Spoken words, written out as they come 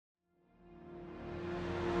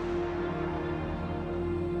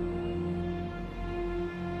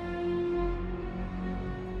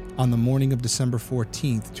On the morning of December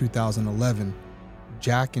 14, 2011,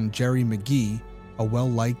 Jack and Jeri Magee, a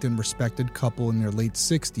well-liked and respected couple in their late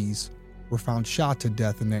 60s, were found shot to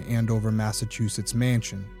death in their Andover, Massachusetts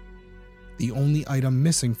mansion. The only item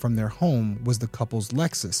missing from their home was the couple's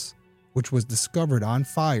Lexus, which was discovered on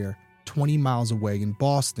fire 20 miles away in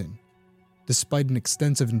Boston. Despite an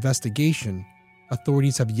extensive investigation,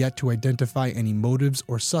 authorities have yet to identify any motives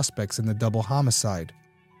or suspects in the double homicide.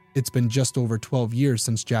 It's been just over 12 years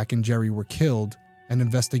since Jack and Jeri were killed, and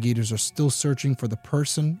investigators are still searching for the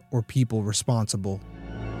person or people responsible.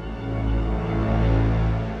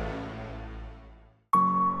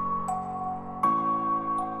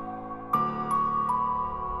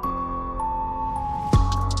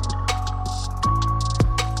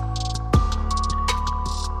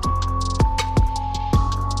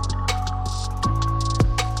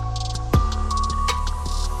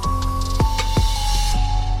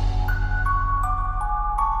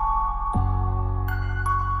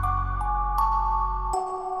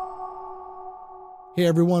 Hey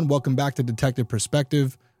everyone, welcome back to Detective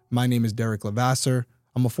Perspective. My name is Derek Lavasser.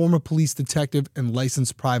 I'm a former police detective and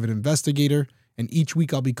licensed private investigator, and each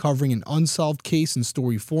week I'll be covering an unsolved case in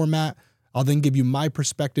story format. I'll then give you my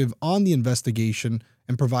perspective on the investigation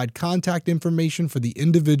and provide contact information for the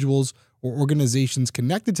individuals or organizations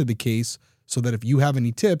connected to the case so that if you have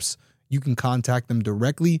any tips, you can contact them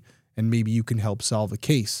directly and maybe you can help solve a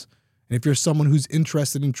case. And if you're someone who's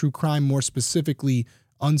interested in true crime, more specifically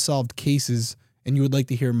unsolved cases, and you would like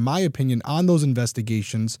to hear my opinion on those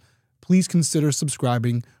investigations, please consider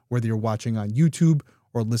subscribing whether you're watching on YouTube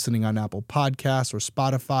or listening on Apple Podcasts or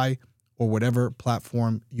Spotify or whatever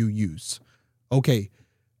platform you use. Okay,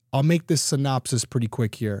 I'll make this synopsis pretty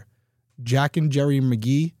quick here. Jack and Jeri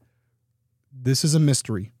Magee, this is a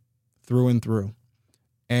mystery through and through.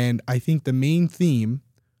 And I think the main theme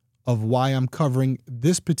of why I'm covering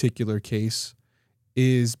this particular case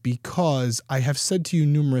is because I have said to you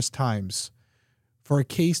numerous times, for a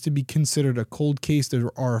case to be considered a cold case,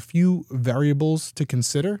 there are a few variables to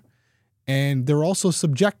consider, and they're also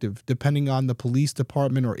subjective depending on the police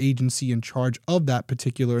department or agency in charge of that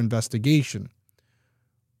particular investigation.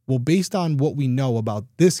 Well, based on what we know about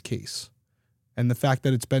this case and the fact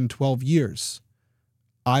that it's been 12 years,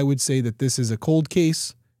 I would say that this is a cold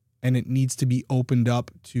case and it needs to be opened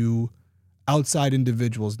up to outside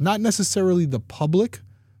individuals, not necessarily the public,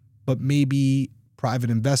 but maybe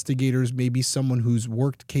private investigators, maybe someone who's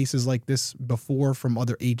worked cases like this before from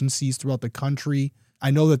other agencies throughout the country.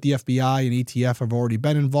 I know that the FBI and ATF have already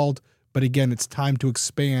been involved, but again, it's time to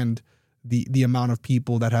expand the amount of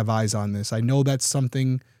people that have eyes on this. I know that's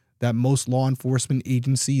something that most law enforcement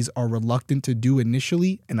agencies are reluctant to do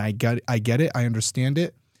initially, and I get it, I understand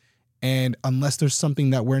it. And unless there's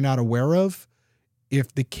something that we're not aware of,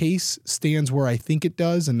 if the case stands where I think it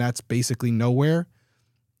does, and that's basically nowhere,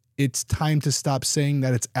 it's time to stop saying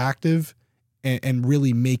that it's active and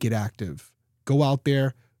really make it active. Go out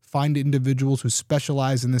there, find individuals who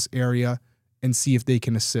specialize in this area and see if they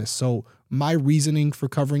can assist. So my reasoning for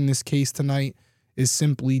covering this case tonight is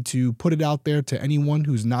simply to put it out there to anyone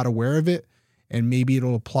who's not aware of it, and maybe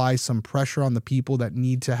it'll apply some pressure on the people that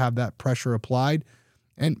need to have that pressure applied.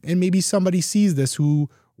 And maybe somebody sees this who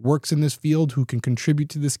works in this field, who can contribute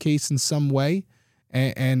to this case in some way,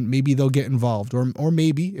 and maybe they'll get involved. Or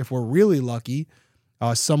maybe, if we're really lucky,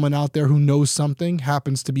 someone out there who knows something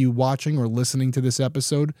happens to be watching or listening to this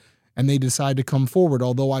episode, and they decide to come forward.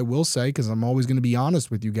 Although I will say, because I'm always going to be honest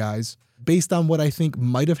with you guys, based on what I think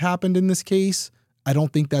might have happened in this case, I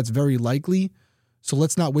don't think that's very likely. So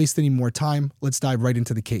let's not waste any more time. Let's dive right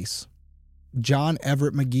into the case. John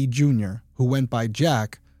Everett Magee Jr., who went by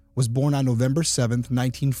Jack, was born on November 7th,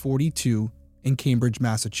 1942 in Cambridge,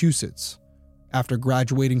 Massachusetts. After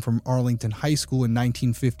graduating from Arlington High School in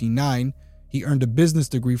 1959, he earned a business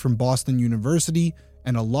degree from Boston University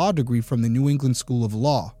and a law degree from the New England School of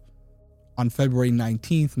Law. On February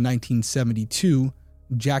 19, 1972,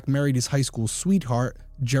 Jack married his high school sweetheart,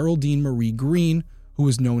 Geraldine Marie Green, who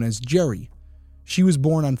was known as Jeri. She was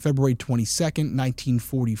born on February 22,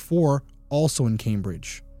 1944, also in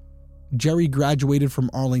Cambridge. Jeri graduated from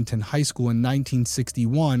Arlington High School in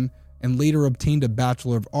 1961 and later obtained a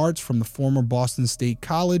Bachelor of Arts from the former Boston State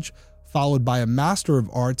College, followed by a Master of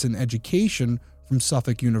Arts in Education from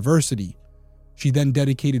Suffolk University. She then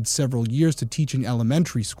dedicated several years to teaching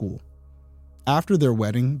elementary school. After their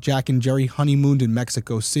wedding, Jack and Jeri honeymooned in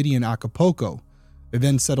Mexico City and Acapulco. They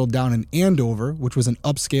then settled down in Andover, which was an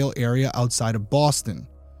upscale area outside of Boston.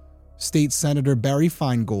 State Senator Barry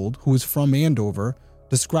Feingold, who was from Andover,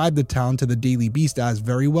 described the town to the Daily Beast as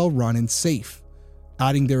very well run and safe,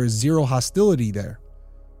 adding there is zero hostility there.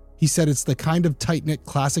 He said it's the kind of tight-knit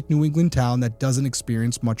classic New England town that doesn't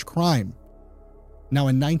experience much crime. Now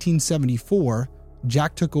in 1974,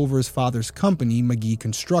 Jack took over his father's company, Magee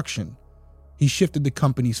Construction. He shifted the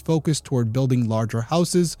company's focus toward building larger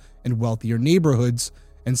houses and wealthier neighborhoods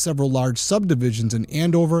and several large subdivisions in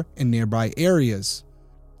Andover and nearby areas.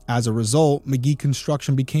 As a result, Magee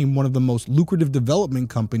Construction became one of the most lucrative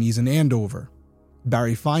development companies in Andover.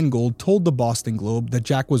 Barry Feingold told the Boston Globe that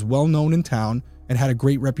Jack was well known in town and had a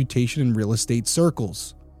great reputation in real estate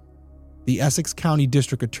circles. The Essex County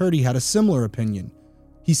District Attorney had a similar opinion.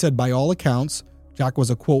 He said by all accounts, Jack was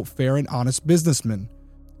a, quote, fair and honest businessman.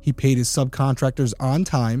 He paid his subcontractors on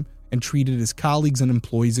time and treated his colleagues and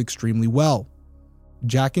employees extremely well.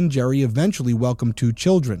 Jack and Jeri eventually welcomed 2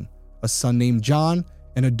 children, a son named John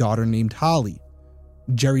and a daughter named Holly.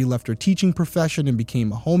 Jeri left her teaching profession and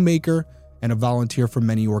became a homemaker and a volunteer for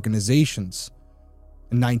many organizations.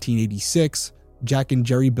 In 1986, Jack and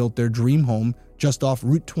Jeri built their dream home just off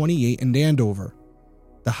Route 28 in Andover.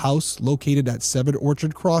 The house, located at 7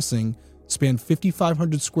 Orchard Crossing, spanned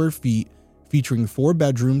 5,500 square feet, featuring 4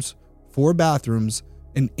 bedrooms, 4 bathrooms,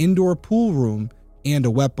 an indoor pool room, and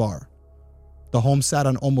a wet bar. The home sat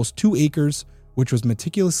on almost 2 acres, which was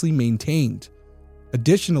meticulously maintained.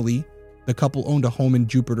 Additionally, the couple owned a home in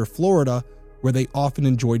Jupiter, Florida, where they often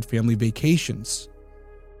enjoyed family vacations.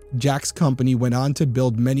 Jack's company went on to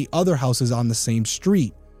build many other houses on the same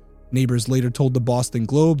street. Neighbors later told the Boston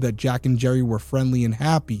Globe that Jack and Jeri were friendly and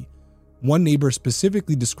happy. One neighbor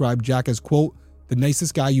specifically described Jack as, quote, the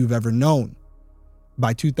nicest guy you've ever known.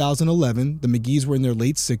 By 2011, the Magees were in their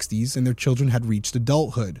late 60s and their children had reached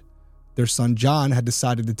adulthood. Their son John had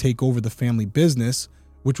decided to take over the family business,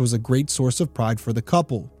 which was a great source of pride for the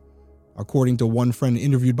couple. According to one friend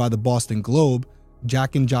interviewed by the Boston Globe,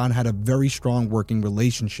 Jack and John had a very strong working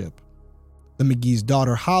relationship. The Magees'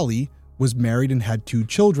 daughter Holly was married and had 2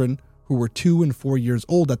 children who were 2 and 4 years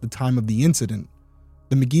old at the time of the incident.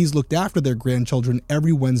 The Magees looked after their grandchildren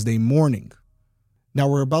every Wednesday morning. Now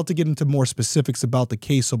we're about to get into more specifics about the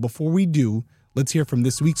case, so before we do, let's hear from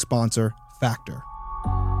this week's sponsor, Factor.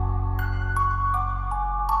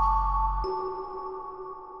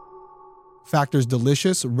 Factor's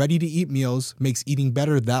delicious, ready-to-eat meals makes eating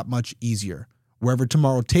better that much easier. Wherever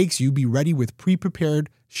tomorrow takes you, be ready with pre-prepared,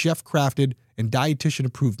 chef-crafted, and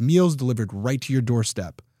dietitian-approved meals delivered right to your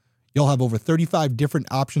doorstep. You'll have over 35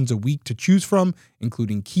 different options a week to choose from,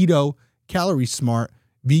 including keto, calorie smart,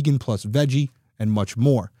 vegan plus veggie, and much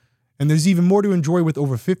more. And there's even more to enjoy with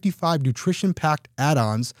over 55 nutrition-packed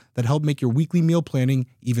add-ons that help make your weekly meal planning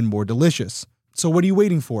even more delicious. So what are you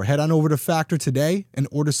waiting for? Head on over to Factor today and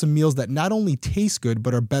order some meals that not only taste good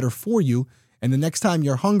but are better for you. And the next time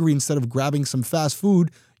you're hungry, instead of grabbing some fast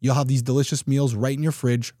food, you'll have these delicious meals right in your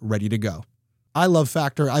fridge, ready to go. I love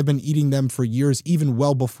Factor. I've been eating them for years, even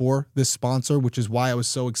well before this sponsor, which is why I was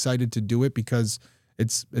so excited to do it, because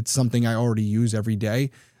it's something I already use every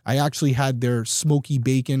day. I actually had their smoky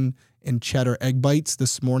bacon and cheddar egg bites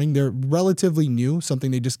this morning. They're relatively new,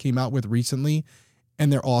 something they just came out with recently,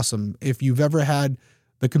 and they're awesome. If you've ever had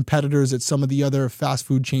the competitors at some of the other fast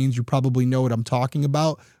food chains, you probably know what I'm talking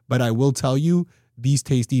about, but I will tell you, these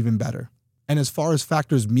taste even better. And as far as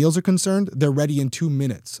Factor's meals are concerned, they're ready in 2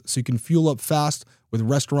 minutes, so you can fuel up fast with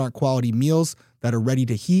restaurant-quality meals that are ready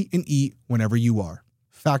to heat and eat whenever you are.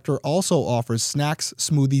 Factor also offers snacks,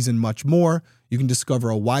 smoothies, and much more. You can discover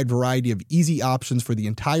a wide variety of easy options for the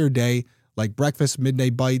entire day, like breakfast,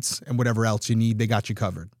 midnight bites, and whatever else you need, they got you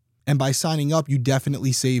covered. And by signing up, you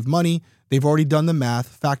definitely save money. They've already done the math.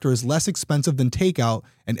 Factor is less expensive than takeout,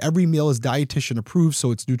 and every meal is dietitian approved,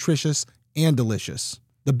 so it's nutritious and delicious.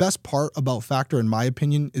 The best part about Factor, in my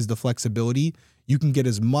opinion, is the flexibility. You can get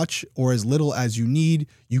as much or as little as you need.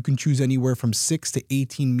 You can choose anywhere from 6 to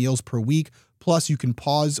 18 meals per week. Plus, you can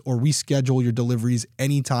pause or reschedule your deliveries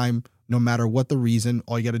anytime, no matter what the reason.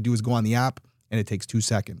 All you got to do is go on the app, and it takes 2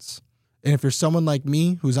 seconds. And if you're someone like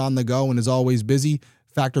me who's on the go and is always busy,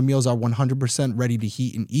 Factor meals are 100% ready to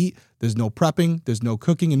heat and eat. There's no prepping, there's no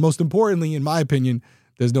cooking, and most importantly, in my opinion,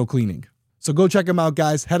 there's no cleaning. So go check them out,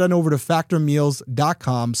 guys. Head on over to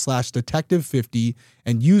factormeals.com/detective50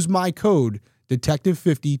 and use my code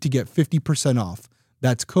detective50 to get 50% off.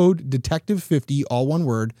 That's code detective50, all one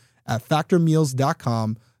word, at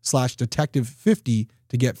factormeals.com/detective50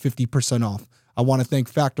 to get 50% off. I want to thank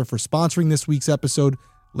Factor for sponsoring this week's episode.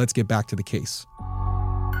 Let's get back to the case.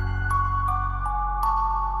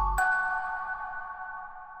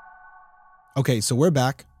 Okay, so we're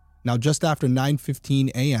back. Now, just after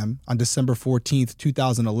 9:15 a.m. on December 14th,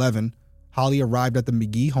 2011, Holly arrived at the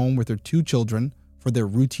Magee home with her 2 children for their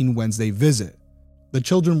routine Wednesday visit. The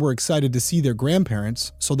children were excited to see their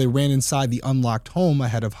grandparents, so they ran inside the unlocked home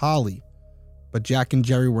ahead of Holly. But Jack and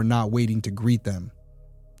Jeri were not waiting to greet them.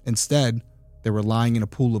 Instead, they were lying in a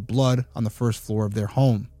pool of blood on the first floor of their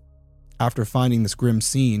home. After finding this grim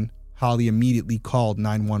scene, Holly immediately called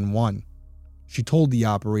 911. She told the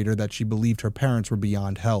operator that she believed her parents were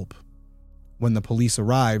beyond help. When the police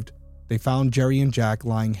arrived, they found Jeri and Jack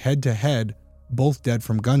lying head to head, both dead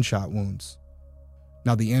from gunshot wounds.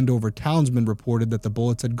 Now, the Andover townsman reported that the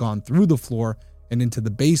bullets had gone through the floor and into the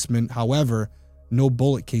basement. However, no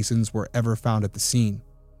bullet casings were ever found at the scene.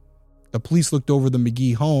 The police looked over the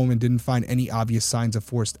Magee home and didn't find any obvious signs of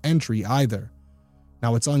forced entry either.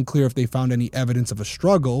 Now, it's unclear if they found any evidence of a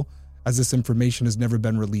struggle, as this information has never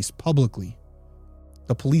been released publicly.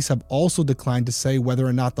 The police have also declined to say whether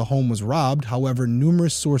or not the home was robbed. However,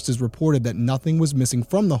 numerous sources reported that nothing was missing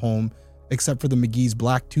from the home except for the Magee's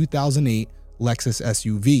black 2008 Lexus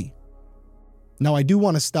SUV. Now, I do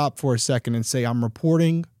want to stop for a second and say I'm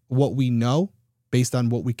reporting what we know based on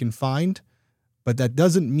what we can find, but that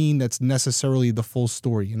doesn't mean that's necessarily the full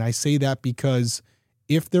story. And I say that because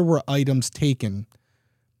if there were items taken,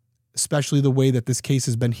 especially the way that this case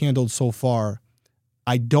has been handled so far,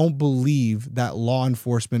 I don't believe that law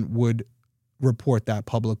enforcement would report that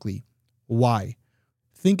publicly. Why?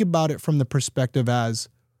 Think about it from the perspective as,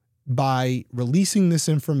 by releasing this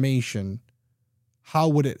information, how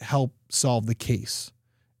would it help solve the case?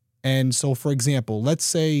 And so, for example, let's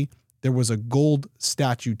say there was a gold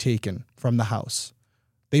statue taken from the house.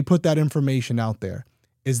 They put that information out there.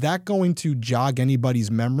 Is that going to jog anybody's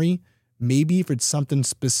memory? Maybe if it's something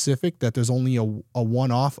specific that there's only a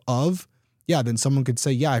one-off of, yeah, then someone could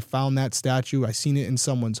say, yeah, I found that statue. I seen it in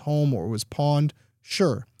someone's home or it was pawned.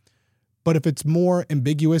 Sure. But if it's more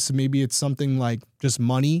ambiguous, and maybe it's something like just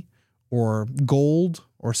money or gold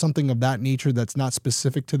or something of that nature that's not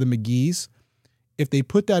specific to the Magees, if they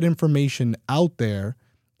put that information out there,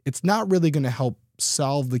 it's not really going to help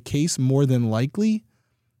solve the case more than likely.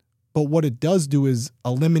 But what it does do is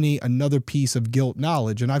eliminate another piece of guilt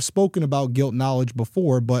knowledge. And I've spoken about guilt knowledge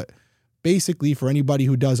before, but basically, for anybody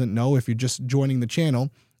who doesn't know, if you're just joining the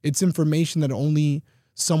channel, it's information that only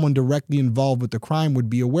someone directly involved with the crime would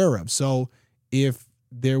be aware of. So if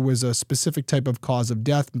there was a specific type of cause of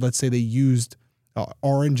death, let's say they used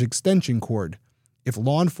orange extension cord, if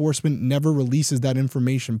law enforcement never releases that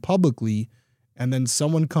information publicly, and then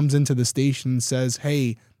someone comes into the station and says,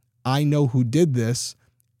 hey, I know who did this,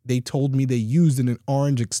 they told me they used an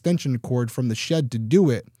orange extension cord from the shed to do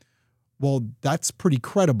it, well, that's pretty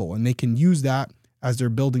credible, and they can use that as they're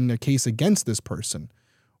building their case against this person.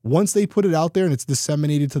 Once they put it out there and it's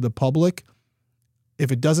disseminated to the public,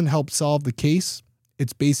 if it doesn't help solve the case,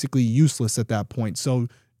 it's basically useless at that point. So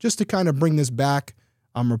just to kind of bring this back,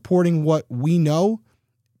 I'm reporting what we know,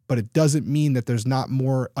 but it doesn't mean that there's not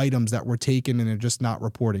more items that were taken and they're just not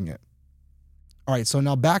reporting it. All right, so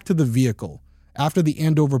now back to the vehicle. After the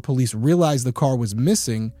Andover police realized the car was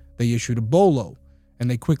missing, they issued a BOLO. And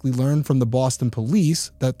they quickly learned from the Boston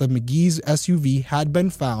police that the Magee's SUV had been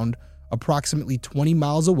found approximately 20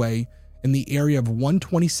 miles away in the area of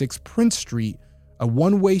 126 Prince Street, a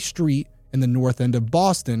one-way street in the north end of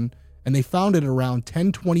Boston, and they found it around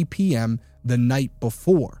 10:20 p.m. the night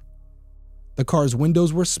before. The car's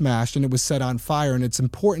windows were smashed and it was set on fire, and it's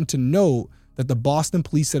important to note that the Boston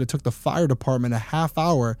police said it took the fire department a half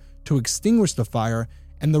hour to extinguish the fire,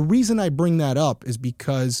 and the reason I bring that up is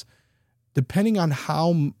because depending on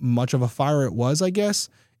how much of a fire it was, I guess,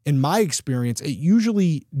 in my experience, it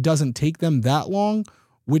usually doesn't take them that long,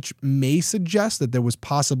 which may suggest that there was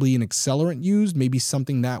possibly an accelerant used, maybe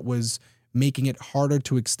something that was making it harder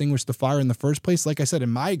to extinguish the fire in the first place. Like I said, in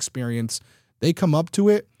my experience, they come up to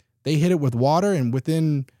it, they hit it with water, and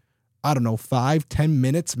within, 5-10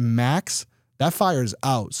 minutes max, that fire is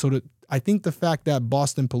out. So I think the fact that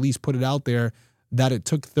Boston police put it out there that it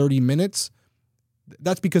took 30 minutes,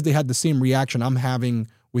 that's because they had the same reaction I'm having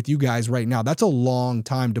with you guys right now. That's a long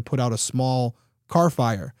time to put out a small car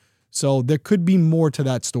fire. So there could be more to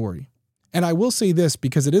that story. And I will say this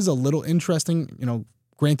because it is a little interesting.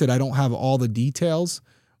 Granted, I don't have all the details,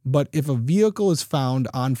 but if a vehicle is found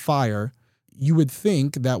on fire, you would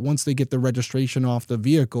think that once they get the registration off the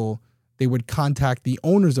vehicle, they would contact the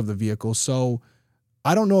owners of the vehicle. So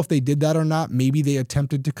I don't know if they did that or not. Maybe they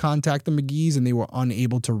attempted to contact the Magees and they were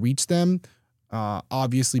unable to reach them.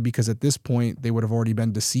 Obviously, because at this point, they would have already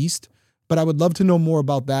been deceased. But I would love to know more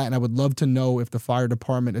about that, and I would love to know if the fire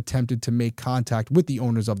department attempted to make contact with the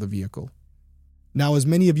owners of the vehicle. Now, as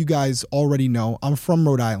many of you guys already know, I'm from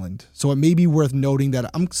Rhode Island, so it may be worth noting that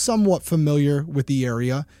I'm somewhat familiar with the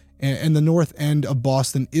area, and the north end of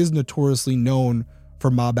Boston is notoriously known for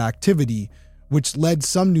mob activity, which led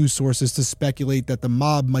some news sources to speculate that the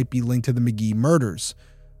mob might be linked to the Magee murders.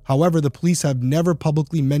 However, the police have never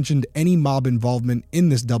publicly mentioned any mob involvement in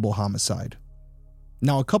this double homicide.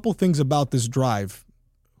 Now, a couple things about this drive.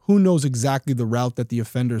 Who knows exactly the route that the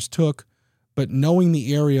offenders took, but knowing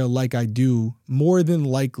the area like I do, more than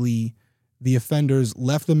likely the offenders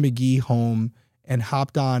left the Magee home and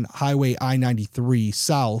hopped on Highway I-93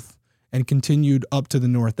 south and continued up to the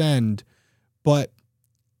north end, but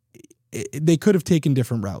they could have taken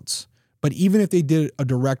different routes. But even if they did a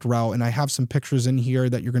direct route, and I have some pictures in here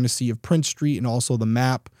that you're going to see of Prince Street and also the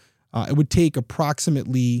map, it would take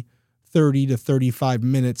approximately 30 to 35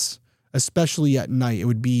 minutes, especially at night. It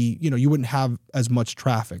would be, you wouldn't have as much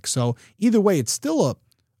traffic. So either way, it's still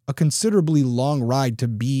a considerably long ride to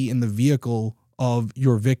be in the vehicle of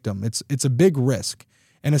your victim. It's a big risk.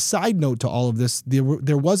 And a side note to all of this,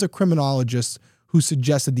 there was a criminologist who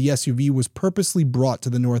suggested the SUV was purposely brought to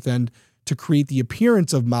the north end to create the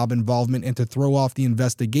appearance of mob involvement and to throw off the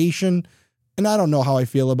investigation. And I don't know how I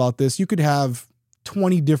feel about this. You could have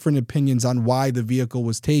 20 different opinions on why the vehicle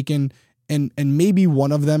was taken, and maybe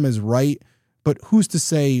one of them is right, but who's to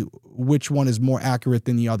say which one is more accurate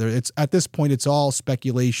than the other? It's at this point, it's all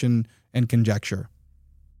speculation and conjecture.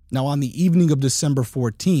 Now, on the evening of December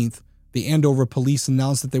 14th, the Andover police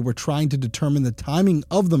announced that they were trying to determine the timing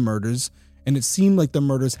of the murders, and it seemed like the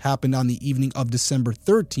murders happened on the evening of December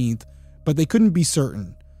 13th, but they couldn't be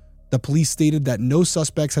certain. The police stated that no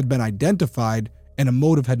suspects had been identified and a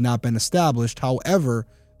motive had not been established. However,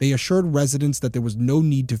 they assured residents that there was no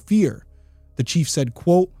need to fear. The chief said,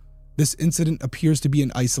 quote, "This incident appears to be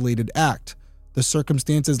an isolated act. The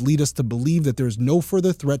circumstances lead us to believe that there is no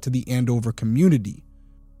further threat to the Andover community."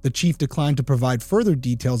 The chief declined to provide further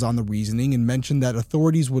details on the reasoning and mentioned that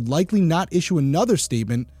authorities would likely not issue another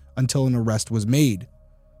statement until an arrest was made.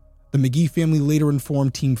 The Magee family later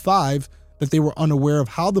informed Team 5 that they were unaware of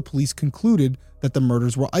how the police concluded that the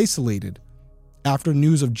murders were isolated. After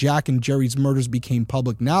news of Jack and Jeri's murders became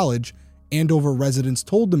public knowledge, Andover residents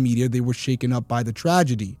told the media they were shaken up by the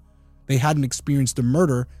tragedy. They hadn't experienced a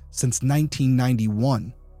murder since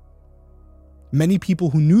 1991. Many people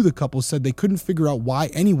who knew the couple said they couldn't figure out why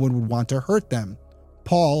anyone would want to hurt them.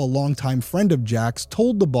 Paul, a longtime friend of Jack's,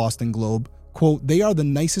 told the Boston Globe, quote, "They are the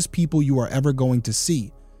nicest people you are ever going to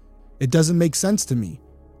see. It doesn't make sense to me.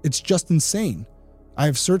 It's just insane. I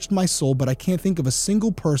have searched my soul, but I can't think of a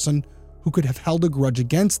single person who could have held a grudge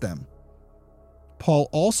against them." Paul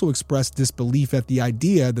also expressed disbelief at the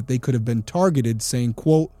idea that they could have been targeted, saying,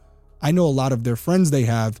 quote, "I know a lot of their friends they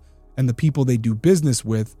have and the people they do business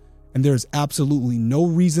with, and there is absolutely no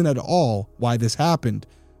reason at all why this happened.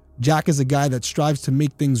 Jack is a guy that strives to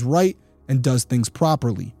make things right and does things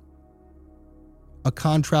properly." A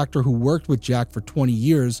contractor who worked with Jack for 20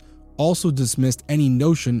 years also dismissed any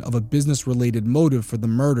notion of a business-related motive for the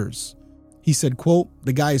murders. He said, quote,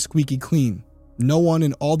 "The guy is squeaky clean. No one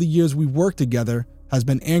in all the years we've worked together has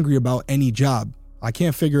been angry about any job. I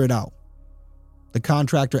can't figure it out." The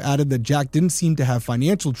contractor added that Jack didn't seem to have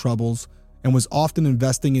financial troubles and was often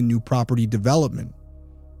investing in new property development.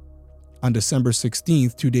 On December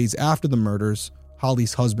 16th, 2 days after the murders,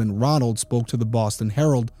 Holly's husband Ronald spoke to the Boston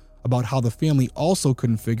Herald about how the family also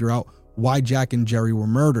couldn't figure out why Jack and Jeri were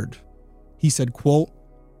murdered. He said, quote,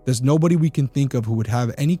 "There's nobody we can think of who would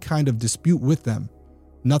have any kind of dispute with them.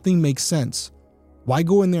 Nothing makes sense. Why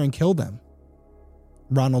go in there and kill them?"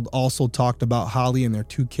 Ronald also talked about Holly and their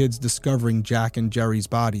 2 kids discovering Jack and Jeri's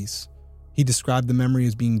bodies. He described the memory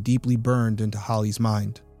as being deeply burned into Holly's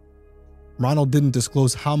mind. Ronald didn't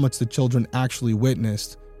disclose how much the children actually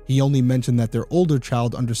witnessed. He only mentioned that their older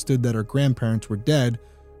child understood that her grandparents were dead,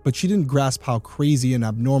 but she didn't grasp how crazy and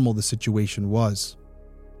abnormal the situation was.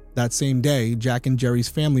 That same day, Jack and Jeri's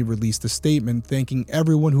family released a statement thanking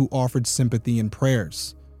everyone who offered sympathy and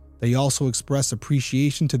prayers. They also expressed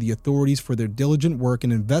appreciation to the authorities for their diligent work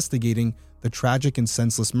in investigating the tragic and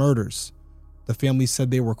senseless murders. The family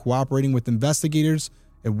said they were cooperating with investigators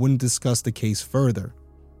and wouldn't discuss the case further.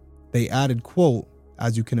 They added, quote,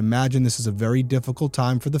 "As you can imagine, this is a very difficult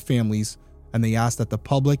time for the families, and they ask that the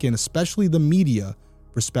public and especially the media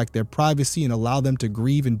respect their privacy and allow them to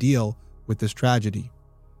grieve and deal with this tragedy."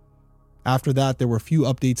 After that, there were few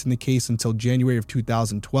updates in the case until January of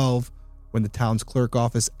 2012, when the town's clerk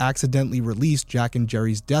office accidentally released Jack and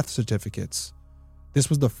Jeri's death certificates. This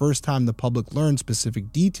was the first time the public learned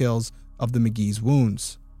specific details of the Magee's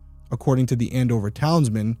wounds. According to the Andover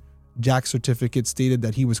Townsman, Jack's certificate stated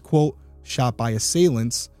that he was, quote, "shot by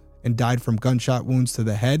assailants" and died from gunshot wounds to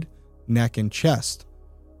the head, neck, and chest.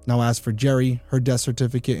 Now, as for Jeri, her death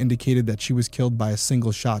certificate indicated that she was killed by a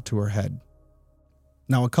single shot to her head.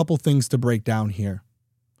 Now, a couple things to break down here.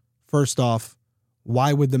 First off,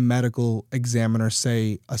 Why would the medical examiner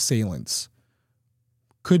say assailants?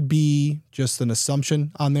 Could be just an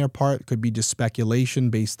assumption on their part. Could be just speculation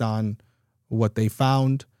based on what they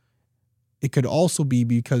found. It could also be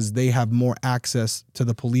because they have more access to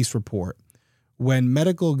the police report. When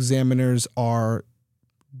medical examiners are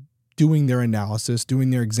doing their analysis, doing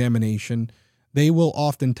their examination, they will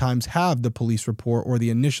oftentimes have the police report or the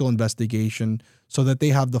initial investigation so that they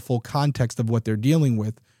have the full context of what they're dealing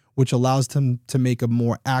with, which allows them to make a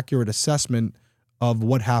more accurate assessment of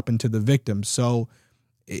what happened to the victim. So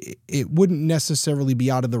it wouldn't necessarily be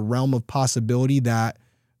out of the realm of possibility that,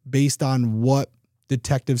 based on what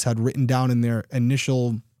detectives had written down in their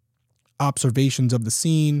initial observations of the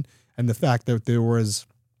scene and the fact that there was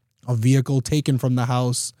a vehicle taken from the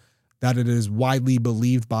house, that it is widely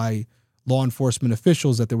believed by law enforcement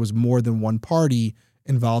officials that there was more than one party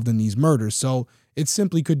involved in these murders. So it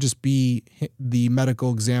simply could just be the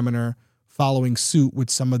medical examiner following suit with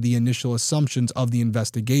some of the initial assumptions of the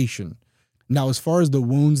investigation. Now, as far as the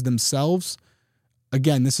wounds themselves,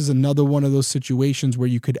 again, this is another one of those situations where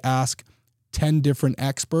you could ask 10 different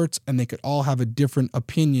experts and they could all have a different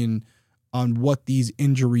opinion on what these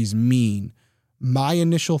injuries mean. My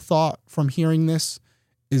initial thought from hearing this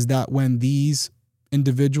is that when these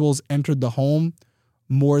individuals entered the home,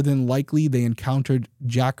 more than likely they encountered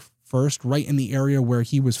Jack first, right in the area where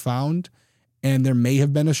he was found, and there may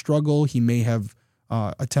have been a struggle. He may have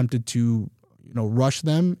attempted to rush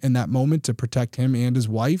them in that moment to protect him and his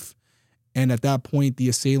wife. And at that point, the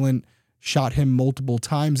assailant shot him multiple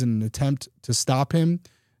times in an attempt to stop him,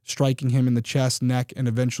 striking him in the chest, neck, and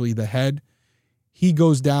eventually the head. He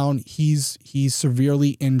goes down. He's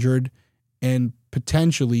severely injured, and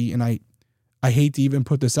potentially, and I hate to even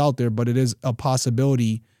put this out there, but it is a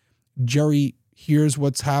possibility, Jeri hears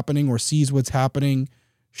what's happening or sees what's happening.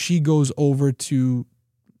 She goes over to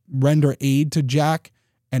render aid to Jack,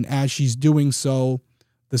 and as she's doing so,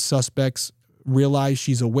 the suspects realize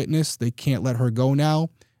she's a witness. They can't let her go now,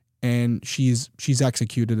 and she's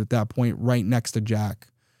executed at that point right next to Jack.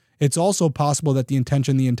 It's also possible that the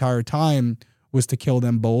intention the entire time was to kill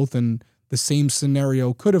them both, and the same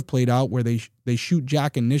scenario could have played out where they shoot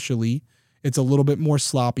Jack initially. It's a little bit more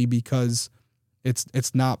sloppy because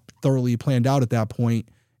it's not thoroughly planned out at that point,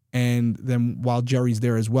 and then while Jeri's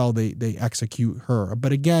there as well, they execute her.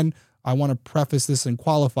 But again, I want to preface this and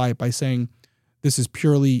qualify it by saying this is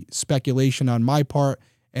purely speculation on my part,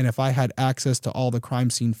 and if I had access to all the crime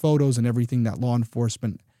scene photos and everything that law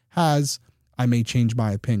enforcement has, I may change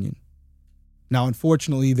my opinion. Now,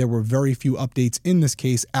 unfortunately, there were very few updates in this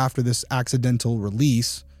case after this accidental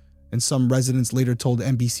release, and some residents later told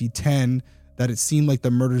NBC 10 that it seemed like the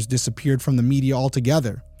murders disappeared from the media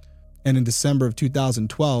altogether. And in December of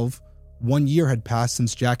 2012, 1 year had passed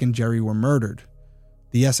since Jack and Jeri were murdered.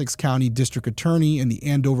 The Essex County District Attorney and the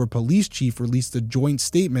Andover Police Chief released a joint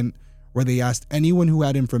statement where they asked anyone who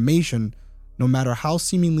had information, no matter how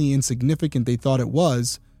seemingly insignificant they thought it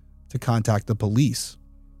was, to contact the police.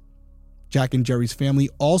 Jack and Jeri's family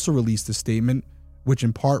also released a statement, which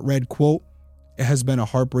in part read, quote, "It has been a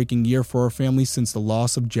heartbreaking year for our family since the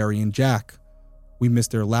loss of Jeri and Jack. We miss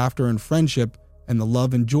their laughter and friendship and the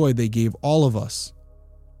love and joy they gave all of us.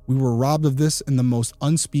 We were robbed of this in the most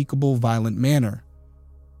unspeakable, violent manner.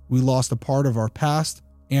 We lost a part of our past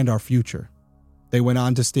and our future." They went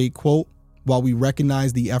on to state, quote, "While we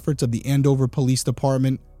recognize the efforts of the Andover Police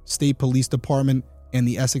Department, State Police Department, and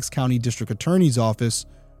the Essex County District Attorney's Office,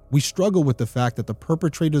 we struggle with the fact that the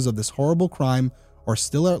perpetrators of this horrible crime are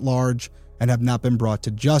still at large and have not been brought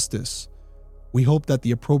to justice. We hope that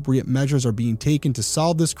the appropriate measures are being taken to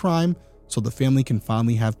solve this crime so the family can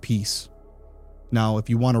finally have peace." Now, if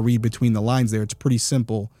you want to read between the lines there, it's pretty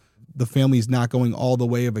simple. The family's not going all the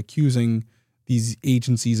way of accusing these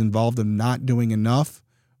agencies involved of not doing enough,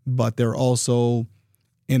 but they're also,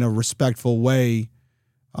 in a respectful way,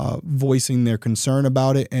 voicing their concern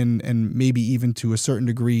about it and maybe even to a certain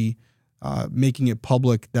degree making it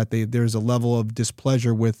public that there's a level of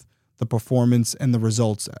displeasure with the performance and the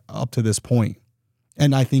results up to this point.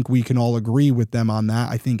 And I think we can all agree with them on that.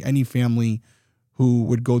 I think any family who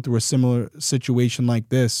would go through a similar situation like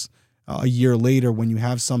this a year later, when you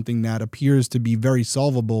have something that appears to be very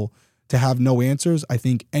solvable, to have no answers, I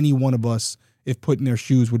think any one of us, if put in their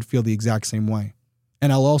shoes, would feel the exact same way.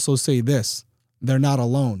 And I'll also say this, they're not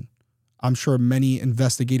alone. I'm sure many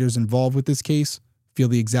investigators involved with this case feel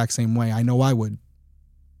the exact same way. I know I would.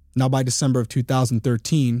 Now, by December of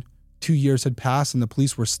 2013, 2 years had passed and the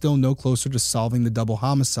police were still no closer to solving the double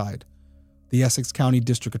homicide. The Essex County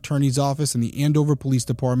District Attorney's Office and the Andover Police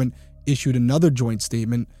Department issued another joint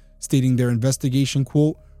statement stating their investigation,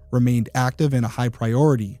 quote, "remained active and a high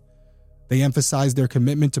priority." They emphasized their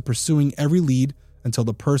commitment to pursuing every lead until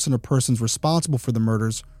the person or persons responsible for the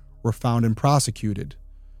murders were found and prosecuted.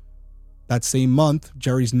 That same month,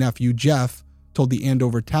 Jeri's nephew, Jeff, told the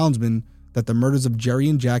Andover Townsman that the murders of Jeri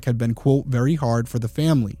and Jack had been, quote, very hard for the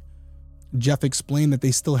family. Jeff explained that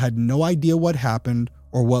they still had no idea what happened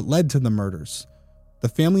or what led to the murders. The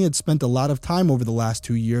family had spent a lot of time over the last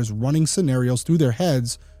 2 years running scenarios through their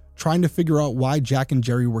heads, trying to figure out why Jack and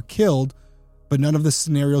Jeri were killed, but none of the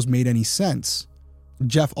scenarios made any sense.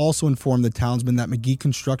 Jeff also informed the Townsman that Magee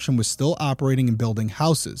Construction was still operating and building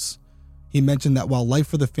houses. He mentioned that while life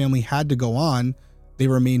for the family had to go on, they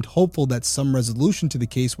remained hopeful that some resolution to the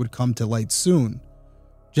case would come to light soon.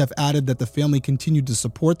 Jeff added that the family continued to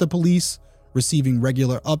support the police, receiving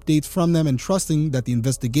regular updates from them and trusting that the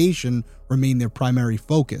investigation remained their primary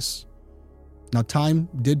focus. Now, time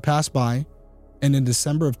did pass by, and in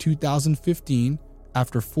December of 2015,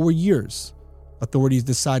 after 4 years, authorities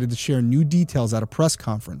decided to share new details at a press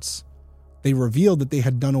conference. They revealed that they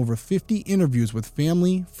had done over 50 interviews with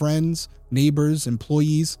family, friends, neighbors,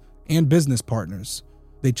 employees, and business partners.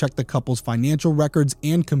 They checked the couple's financial records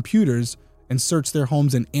and computers and searched their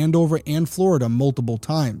homes in Andover and Florida multiple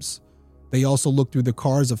times. They also looked through the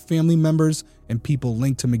cars of family members and people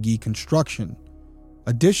linked to Magee Construction.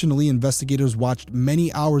 Additionally, investigators watched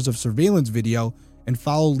many hours of surveillance video and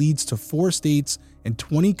followed leads to 4 states and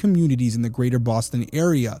 20 communities in the greater Boston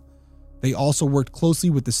area. They also worked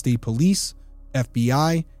closely with the state police,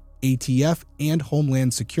 FBI, ATF, and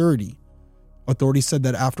Homeland Security. Authorities said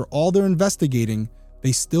that after all their investigating,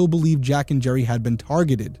 they still believed Jack and Jeri had been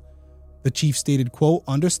targeted. The chief stated, quote,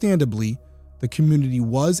 understandably, the community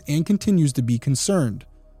was and continues to be concerned.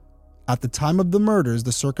 At the time of the murders,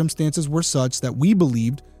 the circumstances were such that we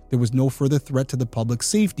believed there was no further threat to the public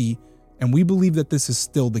safety, and we believe that this is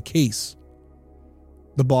still the case.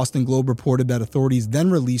 The Boston Globe reported that authorities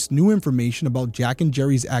then released new information about Jack and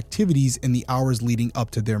Jeri's activities in the hours leading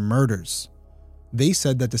up to their murders. They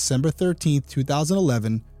said that December 13,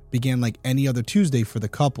 2011 began like any other Tuesday for the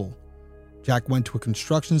couple. Jack went to a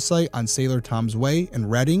construction site on Sailor Tom's Way in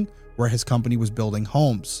Reading, where his company was building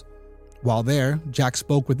homes. While there, Jack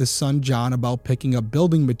spoke with his son John about picking up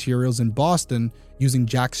building materials in Boston using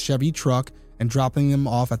Jack's Chevy truck and dropping them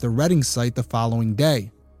off at the Reading site the following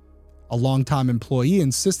day. A longtime employee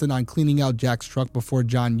insisted on cleaning out Jack's truck before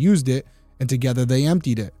John used it, and together they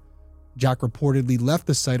emptied it. Jack reportedly left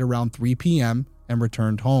the site around 3 p.m. and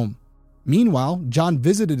returned home. Meanwhile, John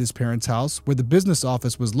visited his parents' house, where the business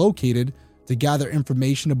office was located, to gather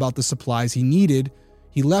information about the supplies he needed.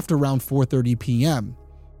 He left around 4:30 p.m.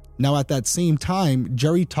 Now, at that same time,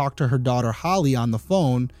 Jeri talked to her daughter Holly on the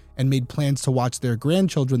phone and made plans to watch their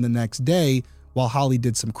grandchildren the next day while Holly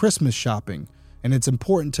did some Christmas shopping. And it's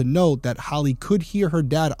important to note that Holly could hear her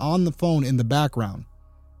dad on the phone in the background.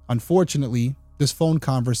 Unfortunately, this phone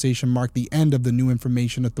conversation marked the end of the new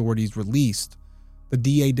information authorities released. The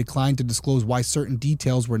DA declined to disclose why certain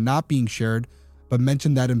details were not being shared, but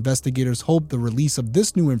mentioned that investigators hoped the release of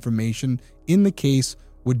this new information in the case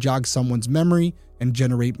would jog someone's memory and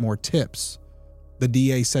generate more tips. The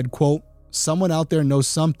DA said, quote, someone out there knows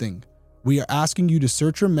something. We are asking you to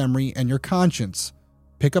search your memory and your conscience.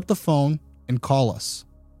 Pick up the phone and call us.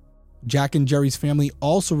 Jack and Jeri's family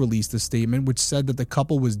also released a statement which said that the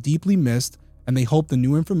couple was deeply missed and they hoped the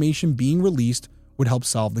new information being released would help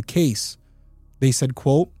solve the case. They said,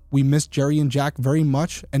 quote, we miss Jeri and Jack very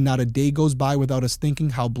much, and not a day goes by without us thinking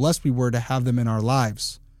how blessed we were to have them in our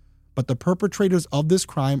lives. But the perpetrators of this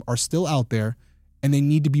crime are still out there, and they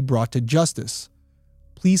need to be brought to justice.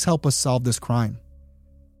 Please help us solve this crime.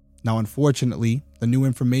 Now, unfortunately, the new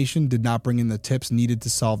information did not bring in the tips needed to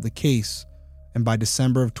solve the case, and by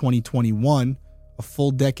December of 2021, a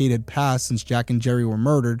full decade had passed since Jack and Jeri were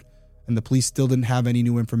murdered, and the police still didn't have any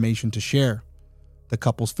new information to share. The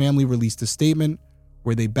couple's family released a statement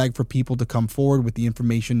where they begged for people to come forward with the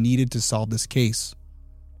information needed to solve this case.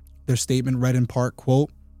 Their statement read in part, quote,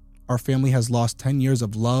 our family has lost 10 years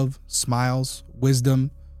of love, smiles, wisdom,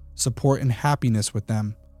 support, and happiness with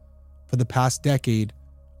them. For the past decade,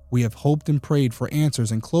 we have hoped and prayed for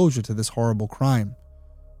answers and closure to this horrible crime.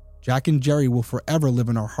 Jack and Jeri will forever live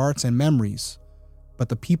in our hearts and memories, but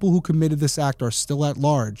the people who committed this act are still at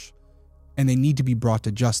large, and they need to be brought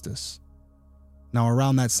to justice. Now,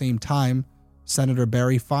 around that same time, Senator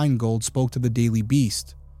Barry Feingold spoke to the Daily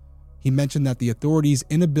Beast. He mentioned that the authorities'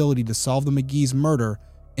 inability to solve the Magee's murder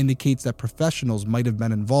indicates that professionals might have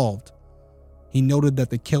been involved. He noted that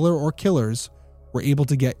the killer or killers were able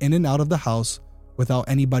to get in and out of the house without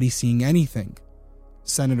anybody seeing anything.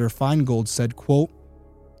 Senator Feingold said, quote,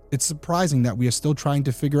 it's surprising that we are still trying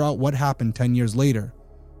to figure out what happened 10 years later.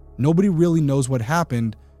 Nobody really knows what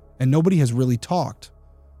happened, and nobody has really talked.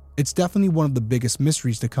 It's definitely one of the biggest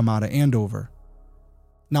mysteries to come out of Andover.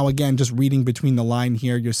 Now again, just reading between the line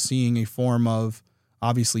here, you're seeing a form of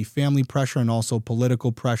obviously family pressure and also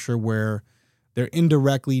political pressure where they're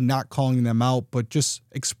indirectly not calling them out, but just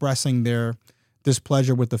expressing their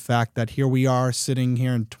displeasure with the fact that here we are sitting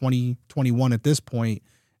here in 2021 at this point,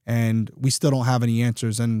 and we still don't have any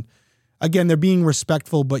answers. And again, they're being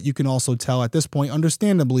respectful, but you can also tell at this point,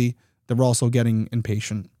 understandably, they're also getting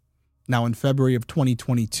impatient. Now, in February of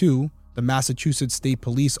 2022, the Massachusetts State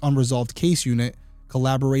Police Unresolved Case Unit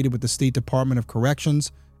collaborated with the State Department of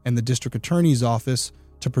Corrections and the District Attorney's Office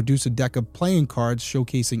to produce a deck of playing cards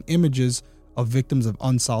showcasing images of victims of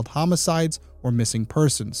unsolved homicides or missing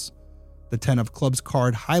persons. The 10 of Clubs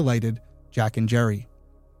card highlighted Jack and Jeri.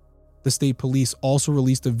 The state police also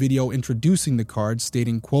released a video introducing the cards,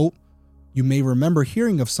 stating, quote, "You may remember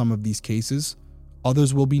hearing of some of these cases.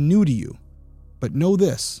 Others will be new to you. But know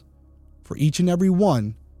this, for each and every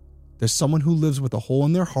one, there's someone who lives with a hole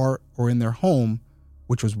in their heart or in their home,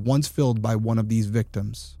 which was once filled by one of these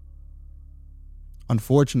victims."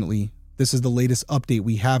 Unfortunately, this is the latest update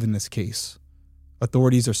we have in this case.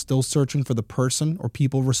 Authorities are still searching for the person or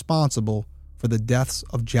people responsible for the deaths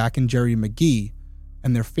of Jack and Jeri Magee,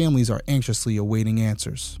 and their families are anxiously awaiting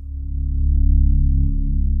answers.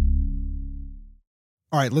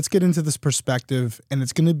 All right, let's get into this perspective, and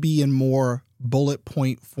it's going to be in more bullet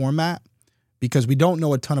point format because we don't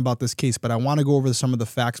know a ton about this case, but I want to go over some of the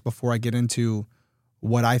facts before I get into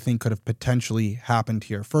what I think could have potentially happened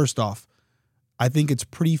here. First off, I think it's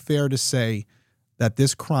pretty fair to say that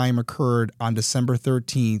this crime occurred on December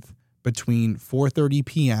 13th between 4:30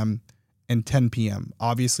 p.m. and 10 p.m.,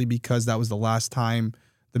 obviously because that was the last time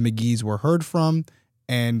the Magees were heard from,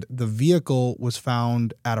 and the vehicle was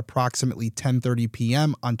found at approximately 10:30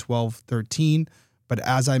 p.m. on 12/13. But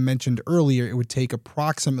as I mentioned earlier, it would take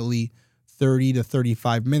approximately 30 to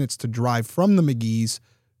 35 minutes to drive from the Magees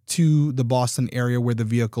to the Boston area where the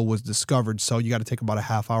vehicle was discovered. So you got to take about a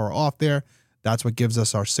half hour off there. That's what gives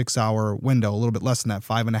us our 6-hour window, a little bit less than that,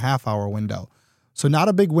 5.5-hour window. So not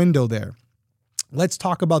a big window there. Let's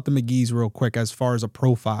talk about the Magees real quick as far as a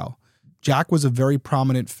profile. Jack was a very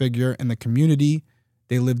prominent figure in the community.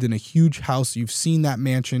 They lived in a huge house. You've seen that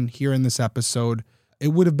mansion here in this episode. It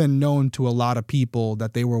would have been known to a lot of people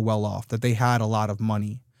that they were well off, that they had a lot of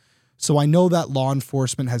money. So I know that law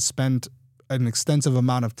enforcement has spent an extensive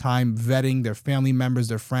amount of time vetting their family members,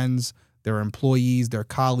 their friends, their employees, their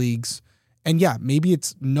colleagues. And yeah, maybe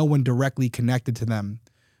it's no one directly connected to them.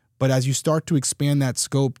 But as you start to expand that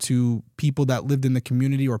scope to people that lived in the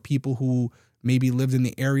community or people who maybe lived in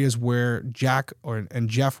the areas where Jack and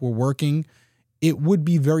Jeff were working, it would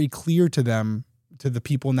be very clear to them, to the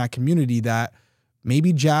people in that community, that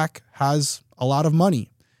maybe Jack has a lot of money.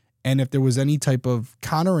 And if there was any type of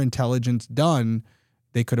counterintelligence done,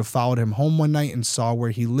 they could have followed him home one night and saw where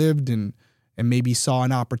he lived and maybe saw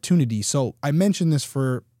an opportunity. So I mentioned this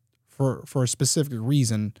for a specific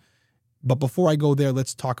reason. But before I go there,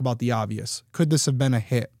 let's talk about the obvious. Could this have been a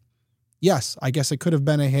hit? Yes, I guess it could have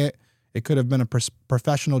been a hit. It could have been a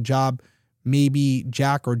professional job. Maybe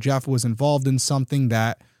Jack or Jeff was involved in something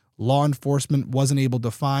that law enforcement wasn't able to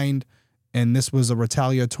find, and this was a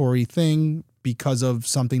retaliatory thing because of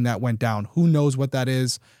something that went down. Who knows what that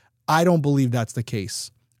is? I don't believe that's the case.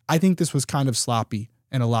 I think this was kind of sloppy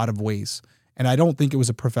in a lot of ways, and I don't think it was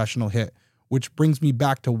a professional hit, which brings me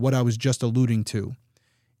back to what I was just alluding to.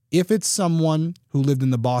 If it's someone who lived in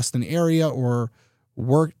the Boston area or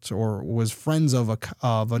worked or was friends of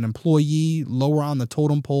an employee lower on the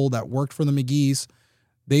totem pole that worked for the Magees,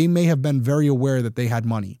 they may have been very aware that they had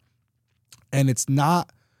money. And it's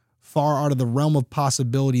not far out of the realm of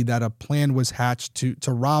possibility that a plan was hatched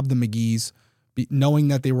to rob the Magees, knowing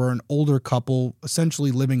that they were an older couple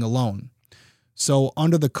essentially living alone. So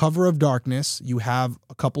under the cover of darkness, you have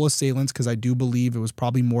a couple assailants, because I do believe it was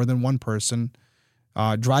probably more than one person,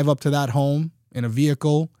 drive up to that home in a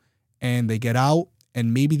vehicle, and they get out,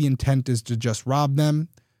 and maybe the intent is to just rob them,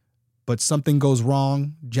 but something goes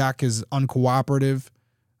wrong. Jack is uncooperative.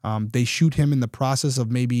 They shoot him in the process of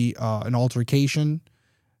maybe an altercation.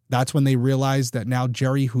 That's when they realize that now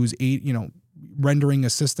Jeri, who's rendering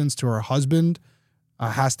assistance to her husband,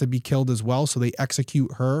 has to be killed as well. So they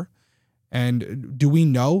execute her. And do we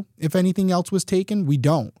know if anything else was taken? We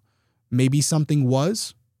don't. Maybe something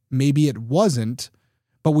was, maybe it wasn't,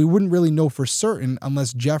 but we wouldn't really know for certain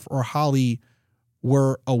unless Jeff or Holly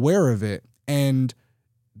were aware of it. And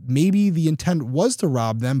maybe the intent was to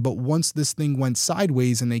rob them, but once this thing went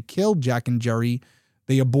sideways and they killed Jack and Jeri,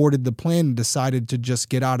 they aborted the plan and decided to just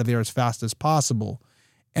get out of there as fast as possible.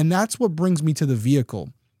 And that's what brings me to the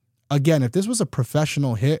vehicle. Again, if this was a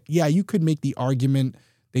professional hit, yeah, you could make the argument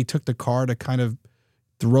they took the car to kind of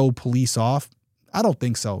throw police off. I don't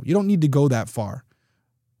think so. You don't need to go that far.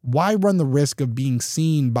 Why run the risk of being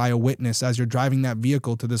seen by a witness as you're driving that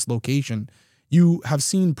vehicle to this location? You have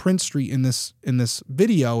seen Prince Street in this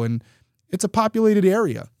video, and it's a populated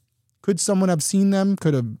area. Could someone have seen them?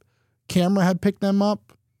 Could a camera have picked them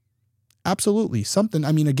up? Absolutely. Something.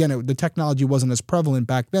 I mean, again, the technology wasn't as prevalent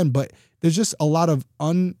back then, but there's just a lot of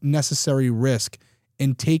unnecessary risk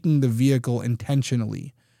in taking the vehicle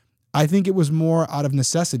intentionally. I think it was more out of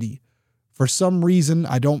necessity. For some reason,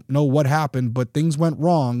 I don't know what happened, but things went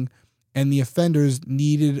wrong and the offenders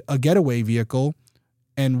needed a getaway vehicle.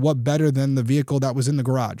 And what better than the vehicle that was in the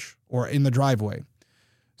garage or in the driveway?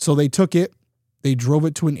 So they took it, they drove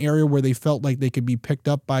it to an area where they felt like they could be picked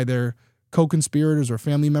up by their co-conspirators or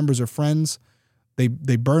family members or friends. They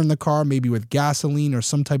burned the car maybe with gasoline or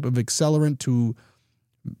some type of accelerant to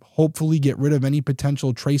hopefully get rid of any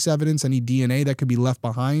potential trace evidence, any DNA that could be left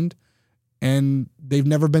behind. And they've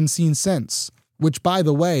never been seen since, which, by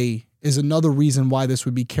the way, is another reason why this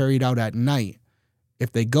would be carried out at night.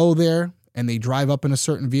 If they go there and they drive up in a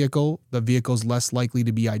certain vehicle, the vehicle's less likely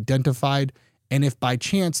to be identified. And if by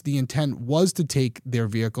chance the intent was to take their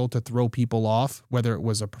vehicle to throw people off, whether it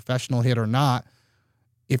was a professional hit or not,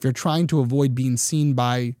 if you're trying to avoid being seen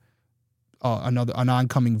by an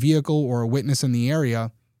oncoming vehicle or a witness in the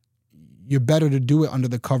area, you're better to do it under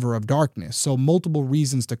the cover of darkness. So multiple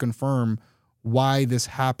reasons to confirm why this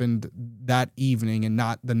happened that evening and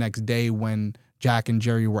not the next day when Jack and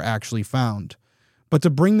Jeri were actually found. But to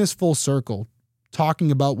bring this full circle,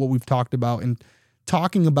 talking about what we've talked about and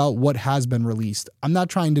talking about what has been released, I'm not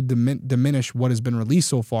trying to diminish what has been released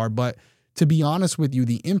so far, but to be honest with you,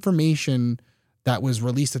 the information that was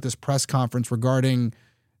released at this press conference regarding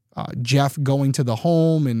Jeff going to the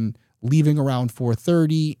home and leaving around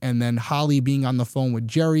 4:30, and then Holly being on the phone with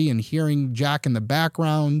Jeri and hearing Jack in the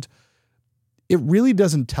background, it really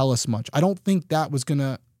doesn't tell us much. I don't think that was going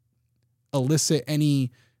to elicit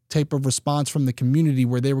any type of response from the community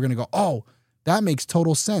where they were going to go, oh, that makes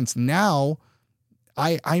total sense. Now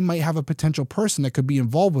I might have a potential person that could be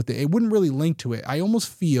involved with it. It wouldn't really link to it. I almost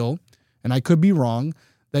feel, and I could be wrong,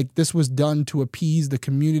 like this was done to appease the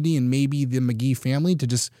community and maybe the Magee family to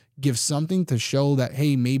just give something to show that,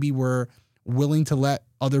 hey, maybe we're willing to let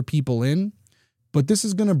other people in. But this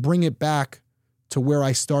is going to bring it back to where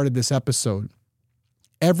I started this episode.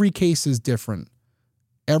 Every case is different.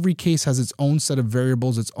 Every case has its own set of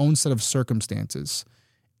variables, its own set of circumstances.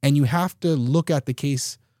 And you have to look at the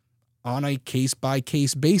case on a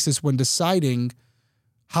case-by-case basis when deciding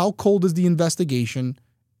how cold is the investigation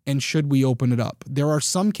and should we open it up. There are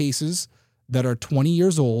some cases that are 20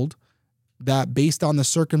 years old that, based on the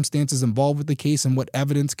circumstances involved with the case and what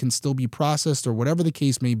evidence can still be processed or whatever the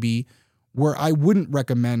case may be, where I wouldn't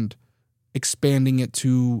recommend expanding it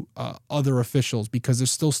to other officials because there's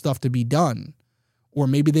still stuff to be done. Or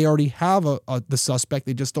maybe they already have the suspect,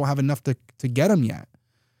 they just don't have enough to get them yet.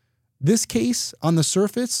 This case, on the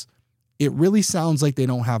surface, it really sounds like they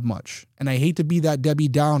don't have much. And I hate to be that Debbie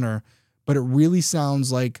Downer, but it really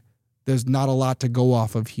sounds like there's not a lot to go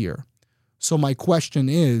off of here. So my question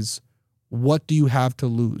is, what do you have to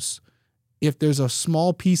lose? If there's a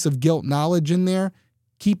small piece of guilt knowledge in there,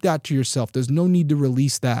 keep that to yourself. There's no need to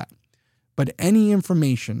release that. But any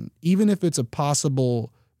information, even if it's a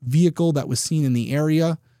possible vehicle that was seen in the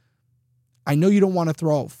area, I know you don't want to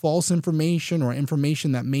throw out false information or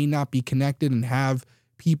information that may not be connected and have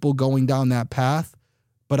people going down that path.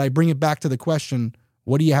 But I bring it back to the question,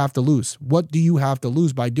 what do you have to lose? What do you have to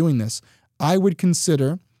lose by doing this? I would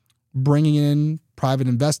consider bringing in private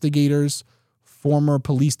investigators, former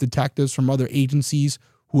police detectives from other agencies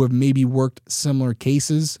who have maybe worked similar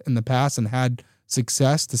cases in the past and had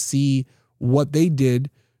success to see what they did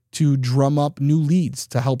to drum up new leads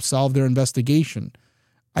to help solve their investigation.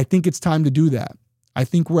 I think it's time to do that. I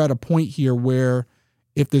think we're at a point here where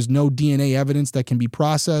if there's no DNA evidence that can be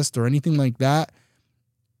processed or anything like that,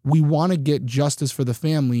 we want to get justice for the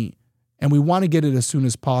family and we want to get it as soon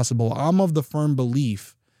as possible. I'm of the firm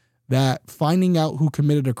belief that finding out who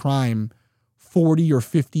committed a crime 40 or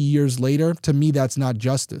 50 years later, to me, that's not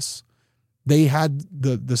justice. They had,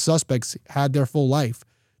 the suspects had their full life.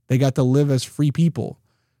 They got to live as free people.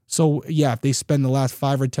 So yeah, if they spend the last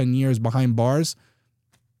 5 or 10 years behind bars,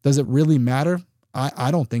 does it really matter?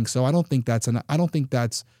 I don't think so. I don't think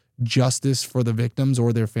that's justice for the victims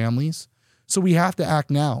or their families. So we have to act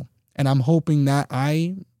now. And I'm hoping that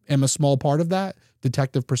I am a small part of that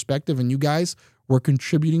detective perspective, and you guys were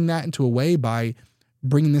contributing that into a way by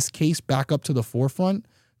bringing this case back up to the forefront,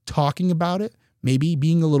 talking about it, maybe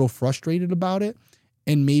being a little frustrated about it,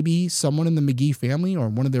 And maybe someone in the Magee family or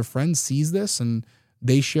one of their friends sees this and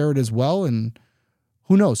they share it as well. And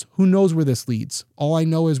who knows? Who knows where this leads? All I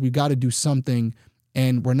know is we've got to do something,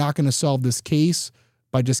 and we're not going to solve this case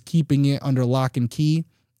by just keeping it under lock and key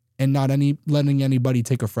and not letting anybody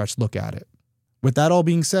take a fresh look at it. With that all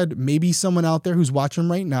being said, maybe someone out there who's watching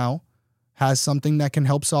right now has something that can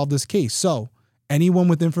help solve this case. So anyone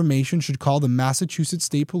with information should call the Massachusetts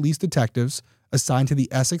State Police detectives assigned to the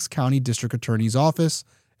Essex County District Attorney's Office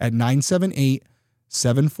at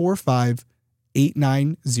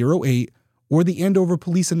 978-745-8908 or the Andover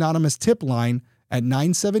Police Anonymous tip line at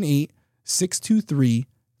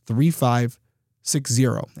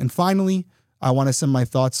 978-623-3560. And finally, I want to send my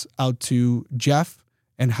thoughts out to Jeff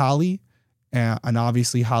and Holly, and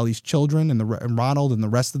obviously Holly's children and Ronald and the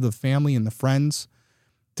rest of the family and the friends,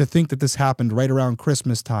 to think that this happened right around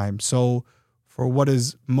Christmas time. So for what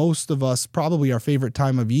is most of us probably our favorite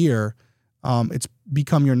time of year, it's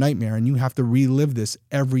become your nightmare, and you have to relive this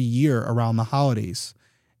every year around the holidays.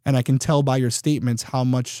 And I can tell by your statements how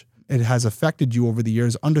much it has affected you over the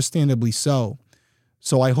years, understandably so.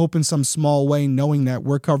 So I hope in some small way, knowing that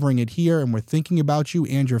we're covering it here and we're thinking about you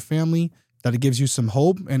and your family, that it gives you some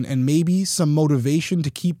hope and maybe some motivation to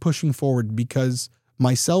keep pushing forward, because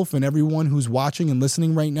myself and everyone who's watching and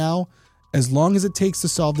listening right now, as long as it takes to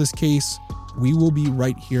solve this case, we will be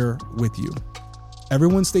right here with you.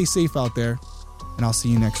 Everyone stay safe out there, and I'll see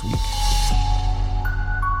you next week.